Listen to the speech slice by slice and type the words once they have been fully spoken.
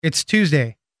It's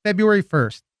Tuesday, February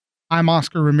 1st. I'm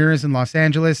Oscar Ramirez in Los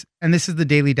Angeles, and this is the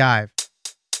Daily Dive.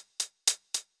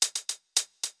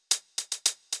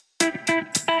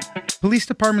 Police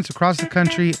departments across the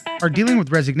country are dealing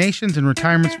with resignations and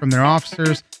retirements from their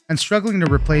officers and struggling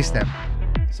to replace them.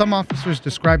 Some officers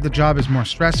describe the job as more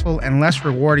stressful and less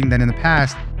rewarding than in the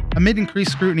past, amid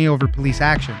increased scrutiny over police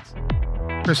actions.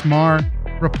 Chris Marr,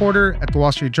 reporter at the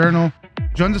Wall Street Journal,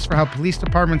 joins us for how police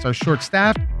departments are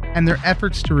short-staffed and their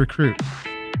efforts to recruit.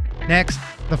 Next,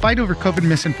 the fight over COVID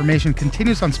misinformation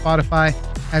continues on Spotify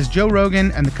as Joe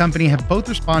Rogan and the company have both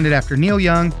responded after Neil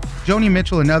Young, Joni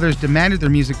Mitchell, and others demanded their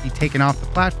music be taken off the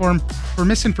platform for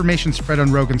misinformation spread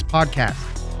on Rogan's podcast.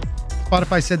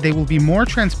 Spotify said they will be more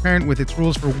transparent with its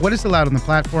rules for what is allowed on the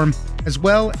platform, as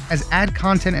well as add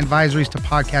content advisories to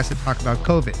podcasts that talk about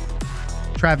COVID.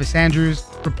 Travis Andrews,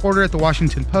 reporter at The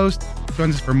Washington Post,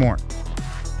 joins us for more.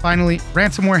 Finally,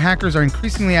 ransomware hackers are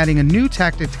increasingly adding a new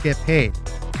tactic to get paid,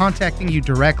 contacting you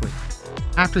directly.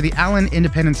 After the Allen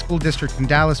Independent School District in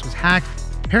Dallas was hacked,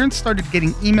 parents started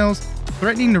getting emails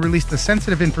threatening to release the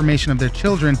sensitive information of their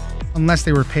children unless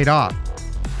they were paid off.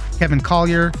 Kevin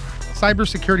Collier,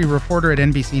 cybersecurity reporter at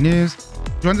NBC News,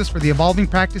 joins us for the evolving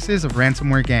practices of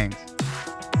ransomware gangs.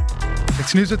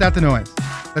 It's news without the noise.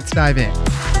 Let's dive in.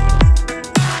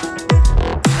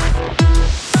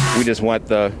 We just want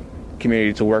the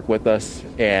community to work with us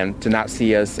and to not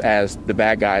see us as the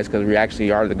bad guys, because we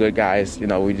actually are the good guys.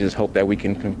 We just hope that we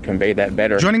can convey that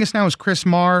better. Joining us now is Chris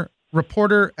Marr,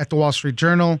 reporter at the Wall Street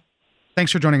Journal.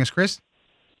 Thanks for joining us, Chris.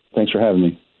 Thanks for having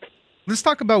me. Let's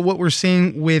talk about what we're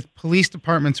seeing with police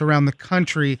departments around the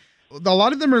country. A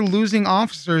lot of them are losing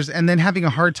officers and then having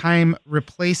a hard time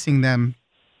replacing them.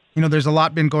 There's a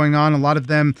lot been going on. A lot of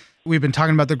them, we've been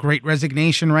talking about the Great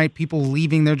Resignation, right? People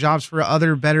leaving their jobs for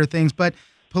other better things. But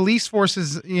police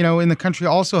forces, in the country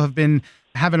also have been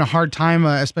having a hard time,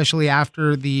 especially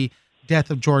after the death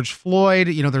of George Floyd.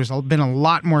 There's been a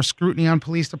lot more scrutiny on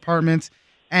police departments.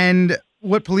 And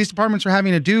what police departments are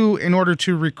having to do in order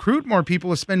to recruit more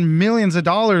people is spend millions of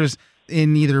dollars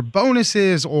in either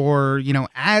bonuses or,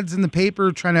 ads in the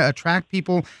paper trying to attract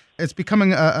people. It's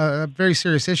becoming a very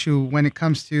serious issue when it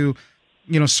comes to,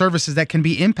 services that can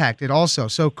be impacted also.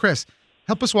 So, Chris,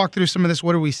 help us walk through some of this.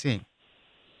 What are we seeing?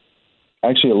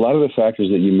 Actually, a lot of the factors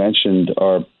that you mentioned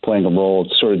are playing a role.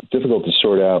 It's sort of difficult to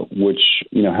sort out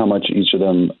how much each of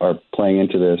them are playing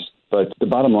into this. But the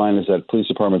bottom line is that police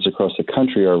departments across the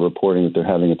country are reporting that they're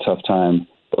having a tough time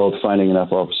both finding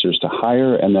enough officers to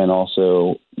hire and then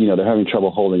also, they're having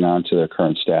trouble holding on to their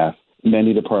current staff.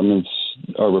 Many departments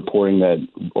are reporting that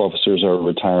officers are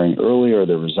retiring early or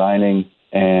they're resigning.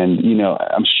 And,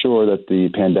 I'm sure that the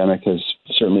pandemic has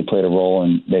certainly played a role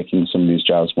in making some of these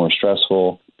jobs more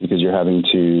stressful because you're having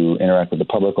to interact with the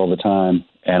public all the time.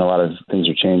 And a lot of things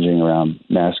are changing around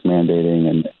mask mandating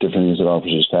and different things that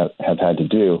officers have had to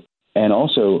do. And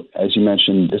also, as you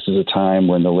mentioned, this is a time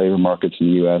when the labor markets in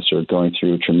the U.S. are going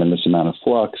through a tremendous amount of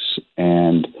flux,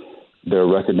 and there are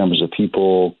record numbers of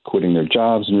people quitting their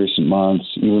jobs in recent months,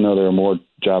 even though there are more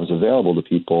jobs available to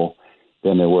people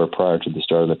than there were prior to the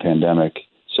start of the pandemic.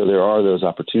 So there are those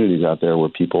opportunities out there where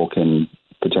people can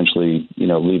potentially,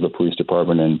 leave a police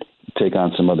department and take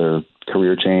on some other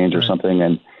career change or something.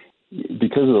 And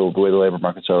because of the way the labor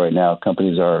markets are right now,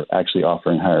 companies are actually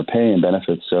offering higher pay and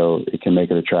benefits, so it can make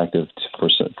it attractive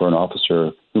for an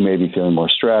officer who may be feeling more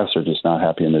stressed or just not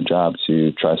happy in their job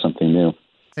to try something new.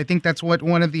 I think that's what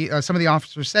some of the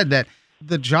officers said, that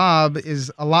the job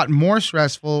is a lot more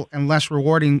stressful and less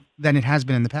rewarding than it has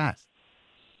been in the past.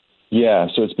 Yeah,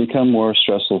 so it's become more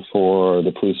stressful for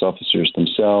the police officers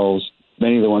themselves.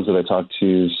 Many of the ones that I talked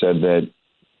to said that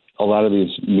a lot of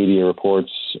these media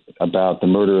reports about the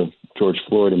murder of George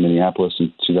Floyd in Minneapolis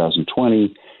in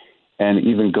 2020, and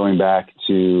even going back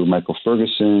to Michael Brown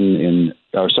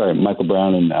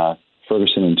in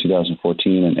Ferguson in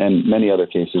 2014, and many other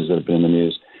cases that have been in the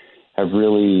news, have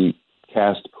really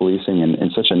cast policing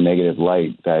in such a negative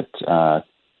light that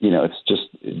it's just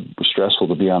stressful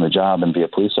to be on the job and be a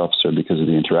police officer because of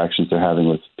the interactions they're having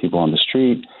with people on the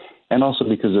street, and also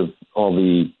because of all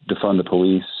the defund the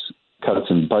police cuts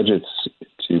in budgets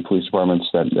to police departments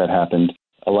that happened.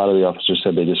 A lot of the officers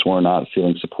said they just were not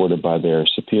feeling supported by their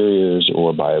superiors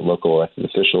or by local elected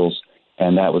officials,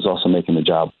 and that was also making the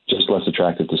job just less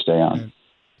attractive to stay on. Yeah.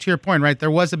 To your point, right,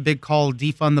 there was a big call,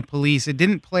 defund the police. It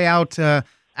didn't play out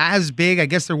as big. I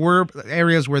guess there were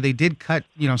areas where they did cut,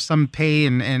 some pay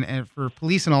and for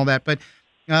police and all that, but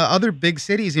other big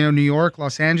cities, New York,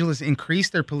 Los Angeles,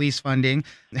 increased their police funding.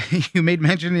 You made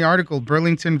mention in the article,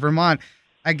 Burlington, Vermont,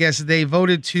 I guess they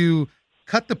voted to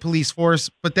cut the police force,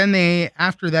 but then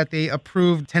after that, they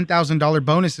approved $10,000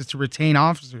 bonuses to retain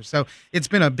officers. So it's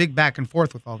been a big back and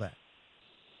forth with all that.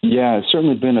 Yeah, it's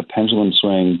certainly been a pendulum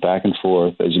swing back and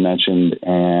forth, as you mentioned.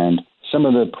 And some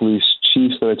of the police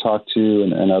chiefs that I talked to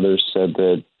and others said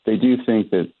that they do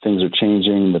think that things are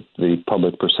changing, that the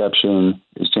public perception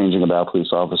is changing about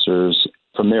police officers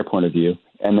from their point of view.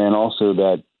 And then also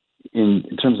that in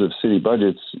terms of city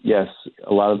budgets, yes,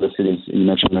 a lot of the cities, you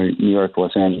mentioned New York,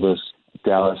 Los Angeles,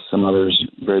 Dallas, some others,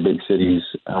 very big cities,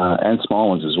 and small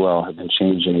ones as well, have been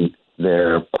changing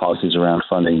their policies around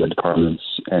funding the departments.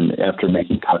 And after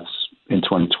making cuts in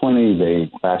 2020,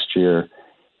 they last year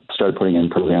started putting in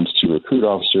programs to recruit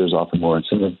officers, offer more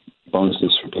incentive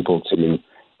bonuses for people to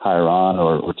hire on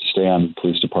or to stay on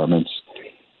police departments.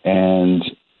 And,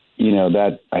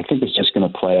 that I think is just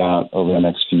going to play out over the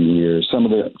next few years. Some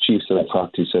of the chiefs that I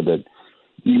talked to said that,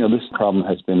 this problem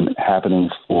has been happening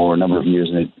for a number of years,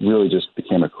 and it really just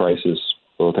became a crisis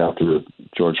both after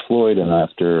George Floyd and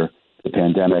after the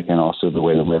pandemic, and also the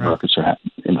way the labor markets are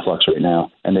in flux right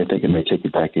now. And they think it may take a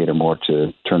decade or more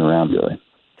to turn around, really.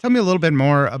 Tell me a little bit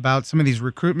more about some of these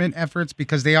recruitment efforts,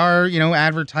 because they are,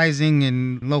 advertising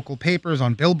in local papers,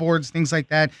 on billboards, things like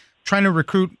that, trying to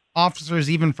recruit officers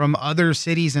even from other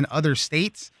cities and other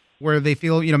states where they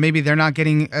feel, maybe they're not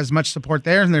getting as much support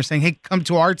there. And they're saying, hey, come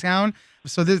to our town.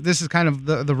 So this is kind of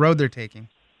the road they're taking.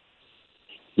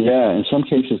 Yeah, in some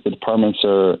cases, the departments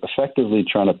are effectively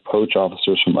trying to poach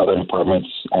officers from other departments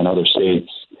and other states.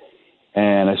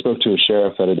 And I spoke to a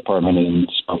sheriff at a department in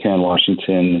Spokane,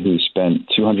 Washington, who spent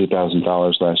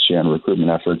 $200,000 last year on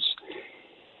recruitment efforts.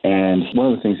 And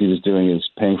one of the things he was doing is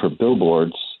paying for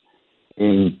billboards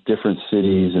in different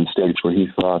cities and states where he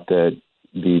thought that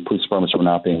the police departments were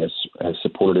not being as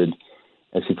supported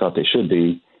as he thought they should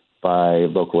be by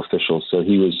local officials. So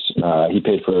he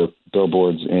paid for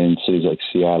billboards in cities like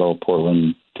Seattle,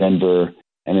 Portland, Denver,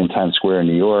 and in Times Square in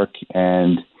New York.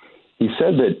 And he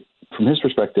said that from his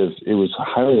perspective, it was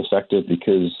highly effective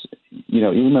because,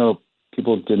 even though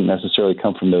people didn't necessarily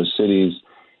come from those cities,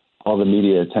 all the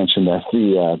media attention that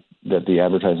the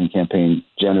advertising campaign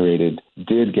generated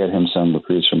did get him some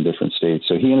recruits from different states.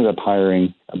 So he ended up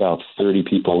hiring about 30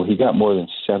 people. He got more than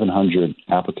 700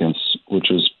 applicants, which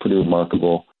was pretty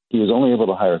remarkable. He was only able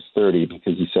to hire 30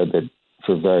 because he said that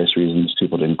for various reasons,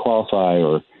 people didn't qualify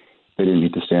or they didn't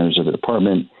meet the standards of the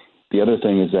department. The other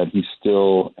thing is that he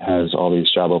still has all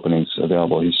these job openings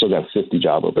available. He's still got 50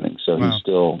 job openings, so He's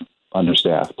still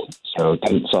understaffed. So it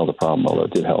didn't solve the problem, although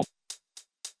it did help.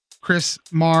 Chris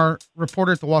Marr,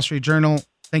 reporter at the Wall Street Journal,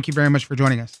 thank you very much for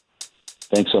joining us.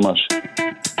 Thanks so much.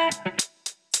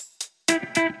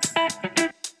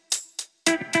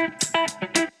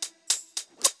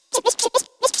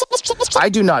 I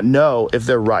do not know if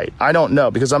they're right. I don't know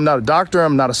because I'm not a doctor.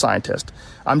 I'm not a scientist.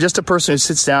 I'm just a person who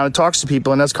sits down and talks to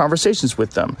people and has conversations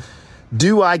with them.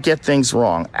 Do I get things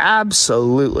wrong?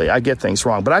 Absolutely, I get things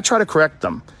wrong, but I try to correct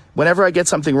them. Whenever I get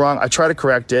something wrong, I try to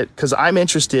correct it because I'm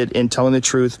interested in telling the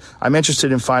truth. I'm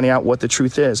interested in finding out what the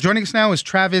truth is. Joining us now is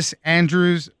Travis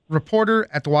Andrews, reporter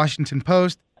at the Washington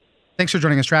Post. Thanks for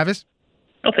joining us, Travis.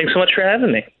 Oh, thanks so much for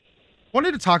having me.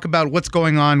 Wanted to talk about what's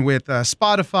going on with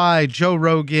Spotify, Joe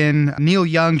Rogan, Neil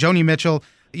Young, Joni Mitchell.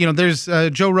 There's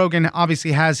Joe Rogan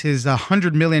obviously has his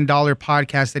 $100 million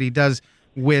podcast that he does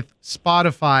with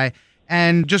Spotify.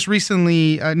 And just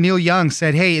recently, Neil Young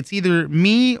said, hey, it's either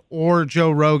me or Joe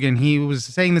Rogan. He was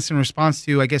saying this in response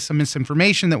to, I guess, some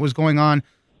misinformation that was going on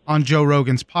Joe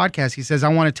Rogan's podcast. He says, I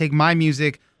want to take my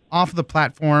music off of the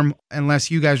platform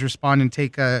unless you guys respond and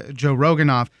take Joe Rogan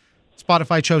off.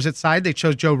 Spotify chose its side. They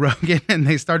chose Joe Rogan, and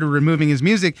they started removing his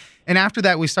music. And after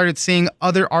that, we started seeing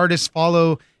other artists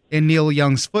follow in Neil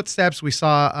Young's footsteps. We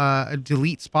saw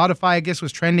Delete Spotify, I guess,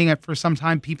 was trending for some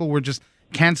time. People were just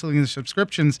canceling the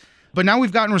subscriptions. But now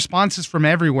we've gotten responses from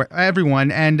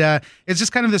everyone, and it's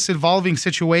just kind of this evolving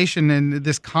situation and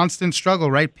this constant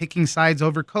struggle, right? Picking sides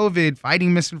over COVID,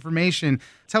 fighting misinformation.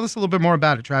 Tell us a little bit more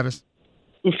about it, Travis.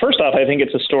 First off, I think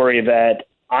it's a story that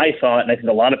I thought, and I think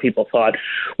a lot of people thought,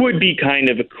 would be kind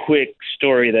of a quick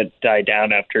story that died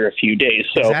down after a few days.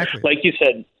 So, Exactly. Like you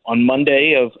said, on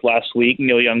Monday of last week,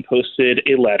 Neil Young posted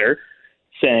a letter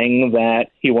saying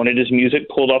that he wanted his music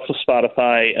pulled off of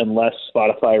Spotify unless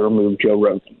Spotify removed Joe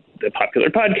Rogan, the popular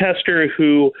podcaster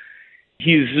who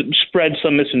he's spread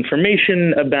some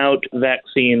misinformation about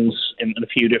vaccines in a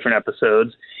few different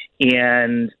episodes.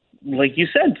 And like you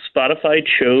said, Spotify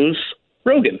chose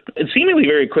Rogan. And seemingly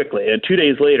very quickly. 2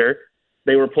 days later,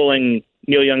 they were pulling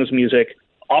Neil Young's music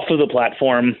off of the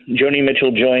platform. Joni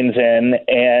Mitchell joins in,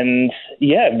 and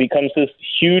it becomes this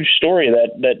huge story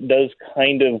that does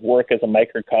kind of work as a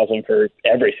microcosm for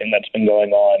everything that's been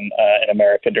going on in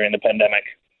America during the pandemic.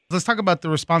 Let's talk about the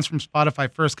response from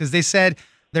Spotify first, because they said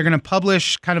they're going to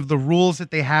publish kind of the rules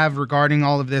that they have regarding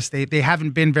all of this. They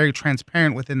haven't been very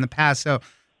transparent within the past, so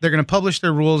they're going to publish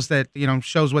their rules that,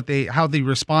 shows how they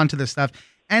respond to this stuff.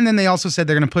 And then they also said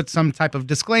they're going to put some type of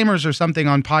disclaimers or something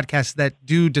on podcasts that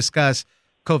do discuss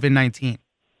COVID-19.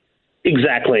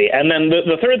 Exactly. And then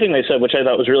the third thing they said, which I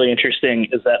thought was really interesting,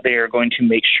 is that they are going to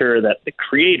make sure that the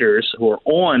creators who are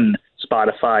on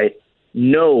Spotify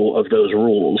know of those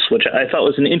rules, which I thought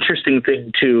was an interesting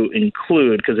thing to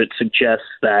include, because it suggests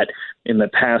that in the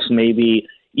past, maybe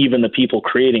even the people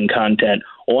creating content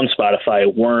on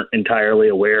Spotify weren't entirely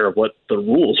aware of what the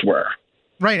rules were.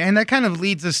 Right. And that kind of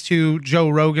leads us to Joe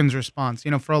Rogan's response.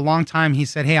 For a long time, he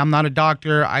said, hey, I'm not a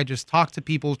doctor. I just talk to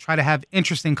people, try to have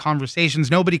interesting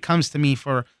conversations. Nobody comes to me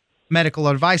for medical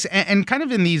advice. And kind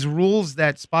of in these rules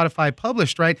that Spotify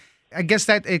published, right, I guess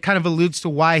that it kind of alludes to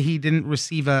why he didn't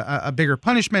receive a bigger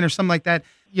punishment or something like that.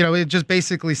 It just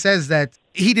basically says that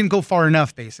he didn't go far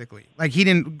enough, basically. Like, he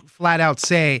didn't flat out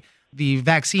say the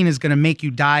vaccine is going to make you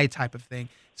die type of thing.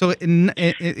 So,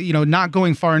 not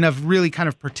going far enough really kind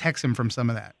of protects him from some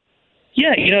of that.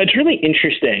 Yeah, it's really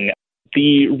interesting.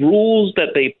 The rules that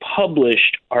they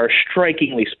published are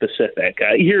strikingly specific.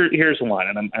 Here's one,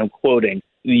 and I'm quoting.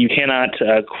 You cannot,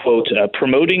 quote,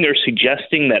 promoting or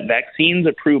suggesting that vaccines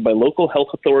approved by local health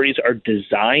authorities are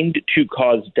designed to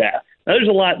cause death. Now, there's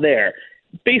a lot there.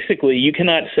 Basically, you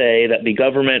cannot say that the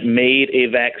government made a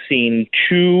vaccine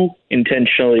to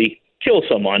intentionally kill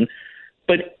someone,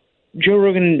 but Joe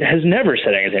Rogan has never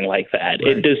said anything like that.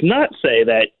 Right. It does not say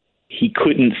that he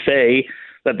couldn't say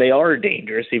that they are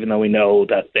dangerous, even though we know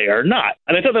that they are not.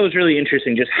 And I thought that was really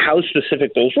interesting, just how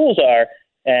specific those rules are.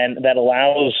 And that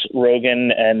allows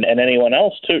Rogan and anyone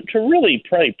else to really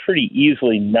probably pretty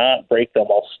easily not break them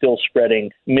while still spreading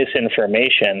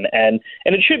misinformation. And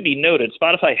it should be noted,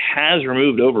 Spotify has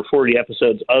removed over 40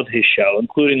 episodes of his show,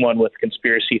 including one with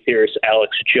conspiracy theorist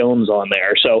Alex Jones on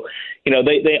there. So,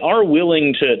 they are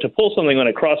willing to pull something when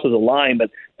it crosses a line,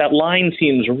 but that line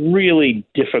seems really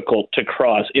difficult to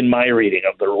cross in my reading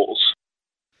of the rules.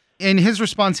 In his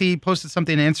response, he posted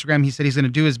something on Instagram. He said he's going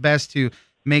to do his best to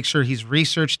make sure he's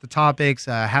researched the topics,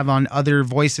 have on other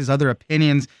voices, other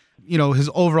opinions. His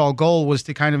overall goal was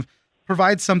to kind of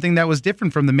provide something that was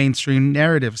different from the mainstream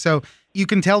narrative. So you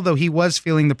can tell, though, he was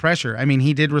feeling the pressure. I mean,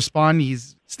 he did respond. He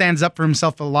stands up for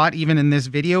himself a lot, even in this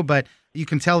video, but you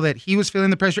can tell that he was feeling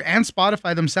the pressure, and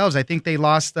Spotify themselves. I think they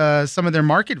lost some of their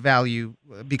market value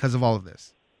because of all of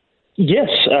this. Yes,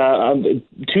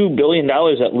 $2 billion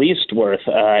at least worth.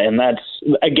 And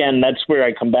that's where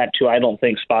I come back to. I don't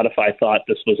think Spotify thought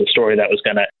this was a story that was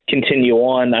going to continue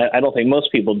on. I don't think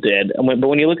most people did. But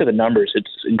when you look at the numbers,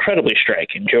 it's incredibly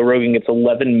striking. Joe Rogan gets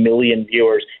 11 million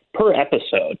viewers per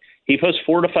episode. He posts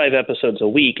 4 to 5 episodes a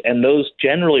week, and those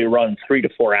generally run 3 to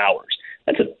 4 hours.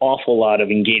 That's an awful lot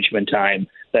of engagement time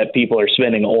that people are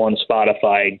spending on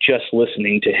Spotify just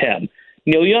listening to him.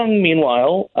 Neil Young,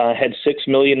 meanwhile, had 6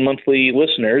 million monthly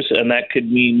listeners, and that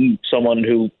could mean someone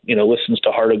who, listens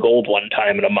to Heart of Gold one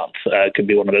time in a month could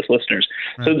be one of those listeners.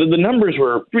 Right. So the numbers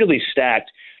were really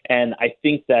stacked, and I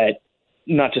think that,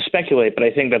 not to speculate, but I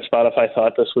think that Spotify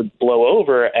thought this would blow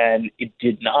over, and it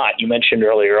did not. You mentioned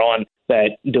earlier on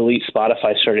that Delete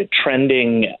Spotify started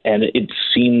trending, and it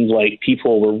seemed like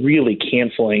people were really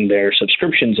canceling their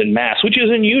subscriptions en masse, which is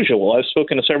unusual. I've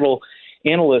spoken to several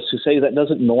analysts who say that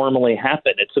doesn't normally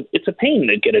happen. It's a pain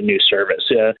to get a new service.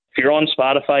 If you're on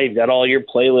Spotify, you've got all your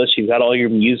playlists, you've got all your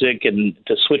music, and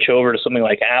to switch over to something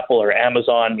like Apple or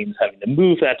Amazon means having to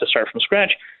move that to start from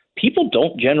scratch. People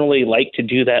don't generally like to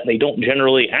do that. They don't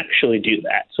generally actually do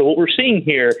that. So what we're seeing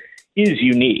here is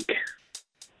unique.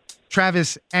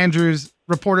 Travis Andrews,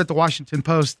 reporter at the Washington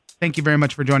Post, thank you very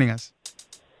much for joining us.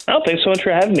 Oh, thanks so much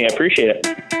for having me. I appreciate it.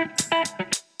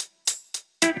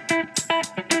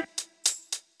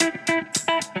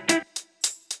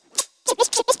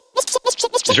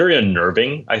 It's very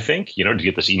unnerving, I think, to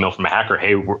get this email from a hacker.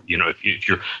 Hey, if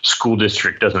your school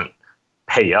district doesn't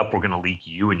pay up, we're going to leak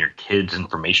you and your kids'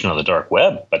 information on the dark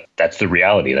web. But that's the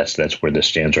reality. That's where this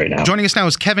stands right now. Joining us now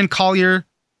is Kevin Collier,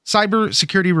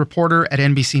 cybersecurity reporter at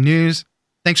NBC News.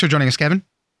 Thanks for joining us, Kevin.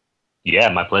 Yeah,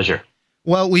 my pleasure.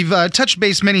 Well, we've touched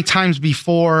base many times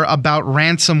before about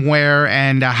ransomware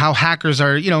and how hackers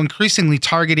are, increasingly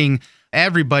targeting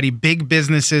everybody, big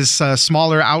businesses,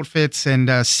 smaller outfits,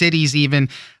 and cities even.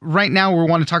 Right now, we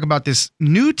want to talk about this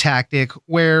new tactic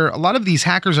where a lot of these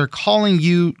hackers are calling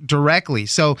you directly.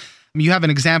 So you have an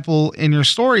example in your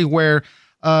story where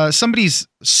somebody's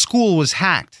school was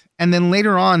hacked. And then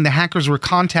later on, the hackers were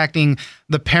contacting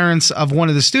the parents of one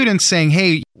of the students saying,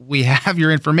 hey, we have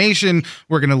your information.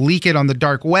 We're going to leak it on the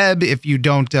dark web if you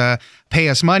don't pay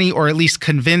us money, or at least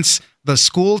convince the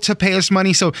school to pay us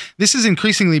money. So this is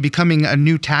increasingly becoming a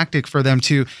new tactic for them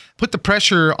to put the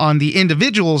pressure on the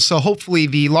individuals. So hopefully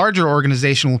the larger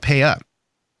organization will pay up.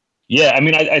 Yeah, I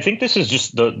mean, I think this is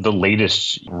just the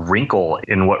latest wrinkle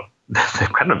in what the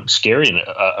kind of scary and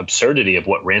absurdity of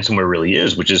what ransomware really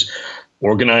is, which is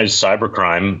organized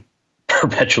cybercrime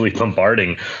perpetually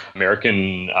bombarding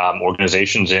American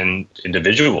organizations and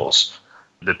individuals.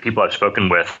 The people I've spoken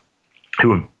with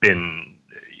who have been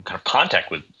in kind of contact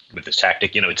with this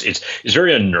tactic, it's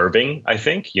very unnerving, I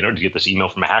think, to get this email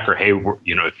from a hacker, hey,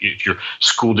 if your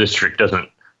school district doesn't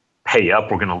pay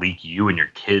up, we're going to leak you and your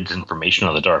kids' information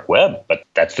on the dark web. But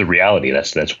that's the reality.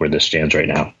 That's where this stands right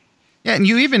now. Yeah, and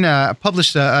you even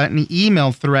published an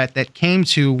email threat that came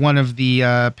to one of the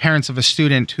parents of a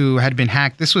student who had been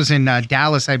hacked. This was in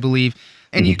Dallas, I believe.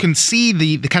 And you can see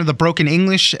the kind of the broken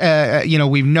English.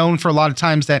 We've known for a lot of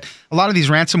times that a lot of these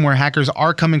ransomware hackers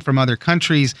are coming from other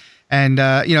countries. And,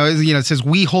 it says,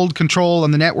 we hold control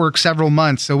on the network several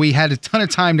months. So we had a ton of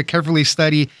time to carefully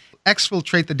study,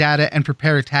 exfiltrate the data, and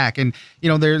prepare attack. And,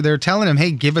 they're telling them, hey,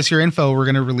 give us your info. We're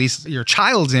going to release your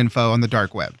child's info on the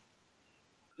dark web.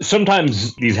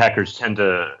 Sometimes these hackers tend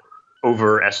to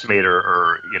overestimate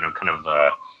or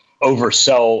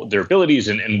oversell their abilities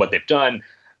and what they've done.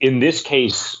 In this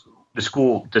case, the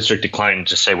school district declined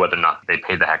to say whether or not they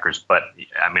paid the hackers. But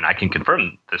I mean, I can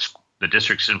confirm the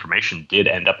district's information did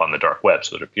end up on the dark web.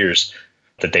 So it appears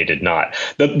that they did not.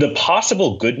 The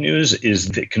possible good news is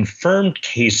the confirmed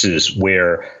cases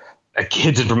where a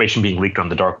kid's information being leaked on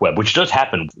the dark web, which does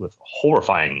happen with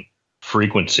horrifying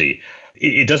frequency.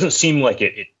 It doesn't seem like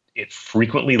it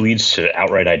frequently leads to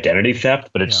outright identity theft,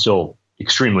 but it's still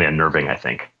extremely unnerving, I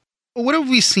think. What have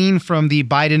we seen from the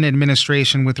Biden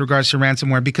administration with regards to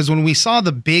ransomware? Because when we saw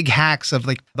the big hacks of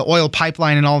like the oil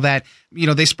pipeline and all that,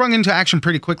 they sprung into action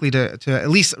pretty quickly to at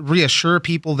least reassure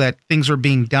people that things were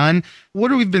being done.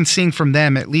 What have we been seeing from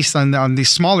them, at least on these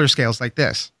smaller scales like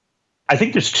this? I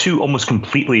think there's two almost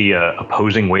completely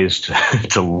opposing ways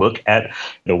to look at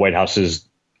the White House's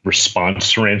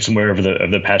response to ransomware over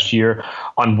the past year.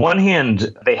 On one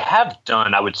hand, they have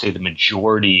done, I would say, the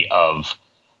majority of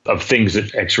things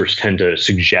that experts tend to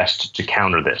suggest to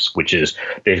counter this, which is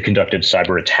they've conducted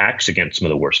cyber attacks against some of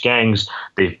the worst gangs.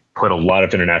 They've put a lot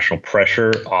of international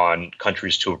pressure on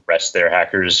countries to arrest their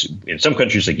hackers. In some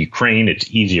countries like Ukraine, it's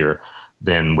easier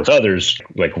than with others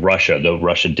like Russia, though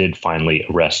Russia did finally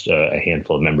arrest a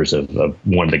handful of members of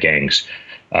one of the gangs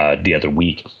the other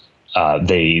week.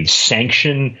 They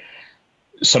sanction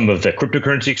some of the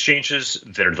cryptocurrency exchanges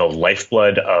that are the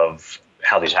lifeblood of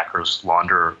how these hackers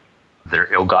launder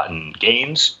their ill-gotten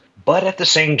gains. But at the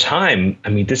same time, I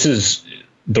mean,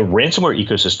 the ransomware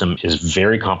ecosystem is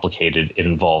very complicated. It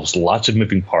involves lots of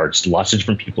moving parts, lots of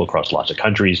different people across lots of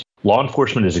countries. Law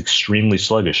enforcement is extremely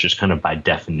sluggish, just kind of by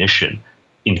definition,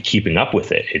 in keeping up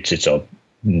with it. It's a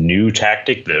new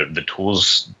tactic. The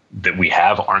tools that we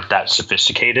have aren't that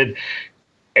sophisticated.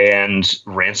 And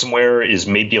ransomware is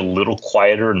maybe a little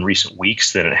quieter in recent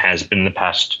weeks than it has been in the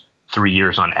past 3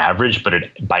 years on average, but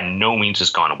it by no means has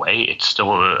gone away. It's still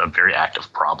a very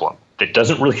active problem that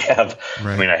doesn't really have,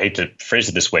 right. I mean, I hate to phrase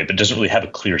it this way, but doesn't really have a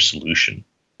clear solution.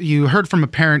 You heard from a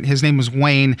parent, his name was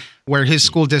Wayne, where his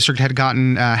school district had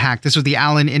gotten hacked. This was the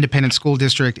Allen Independent School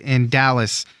District in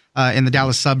Dallas, in the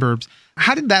Dallas suburbs.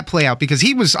 How did that play out? Because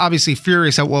he was obviously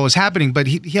furious at what was happening, but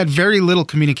he had very little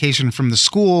communication from the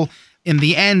school. In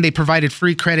the end, they provided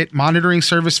free credit monitoring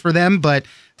service for them, but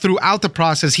throughout the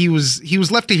process, he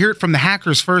was left to hear it from the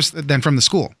hackers first, then from the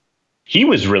school. He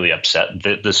was really upset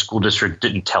that the school district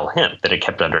didn't tell him, that it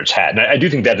kept under its hat. And I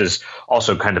do think that is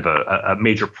also kind of a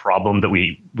major problem that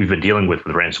we've been dealing with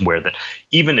ransomware, that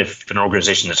even if an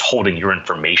organization that's holding your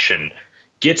information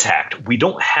gets hacked, we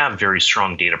don't have very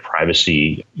strong data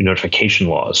privacy notification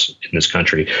laws in this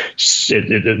country.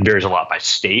 It varies a lot by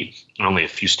state. Only a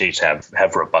few states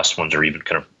have robust ones, or even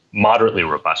kind of moderately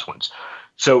robust ones.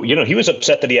 So, he was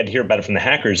upset that he had to hear about it from the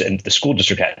hackers, and the school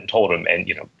district hadn't told him. And,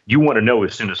 you want to know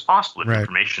as soon as possible if right.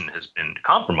 information has been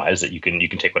compromised, that you can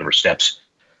take whatever steps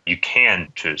you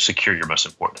can to secure your most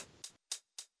important.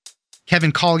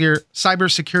 Kevin Collier,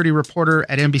 cybersecurity reporter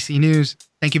at NBC News.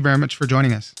 Thank you very much for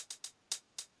joining us.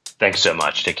 Thanks so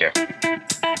much. Take care.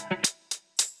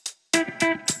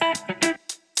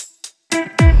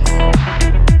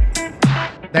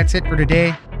 That's it for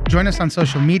today. Join us on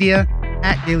social media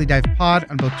at Daily Dive Pod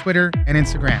on both Twitter and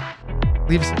Instagram.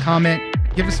 Leave us a comment,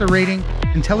 give us a rating,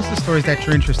 and tell us the stories that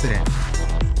you're interested in.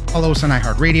 follow us on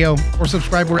iHeartRadio, or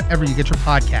subscribe wherever you get your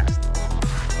podcast.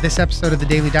 This episode of The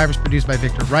Daily Dive is produced by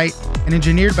Victor Wright and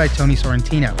engineered by Tony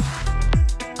Sorrentino.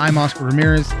 I'm Oscar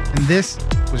Ramirez, and this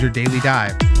was your Daily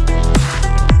Dive.